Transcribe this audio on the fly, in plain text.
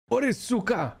Boris,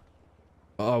 сука!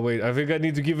 Oh, wait, I think I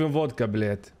need to give him vodka,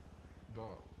 блядь.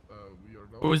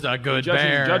 Who's a good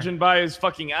bear? Judging by his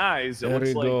fucking eyes, it There looks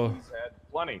we like go. he's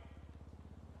had plenty.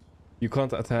 You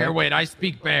can't attack. Here, wait, I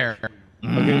speak bear.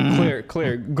 Okay,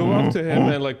 clear. Go up to him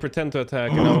and like pretend to attack,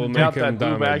 and I will make Doubt him that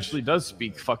boob damage. actually does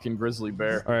speak fucking grizzly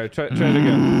bear. All right, try it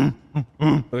again.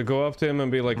 Like, go up to him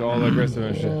and be like all aggressive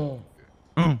and shit.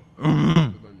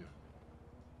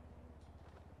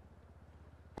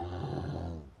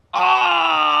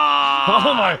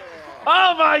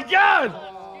 Oh my god!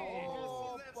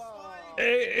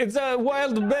 It's a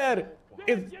wild bear.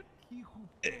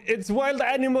 It's wild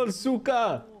animal,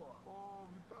 сука.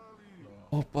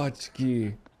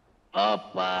 Опачки.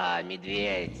 Опа,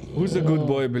 медведь. Who's a good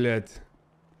boy, блядь?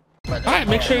 Alright,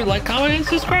 make sure you like, comment, and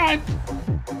subscribe.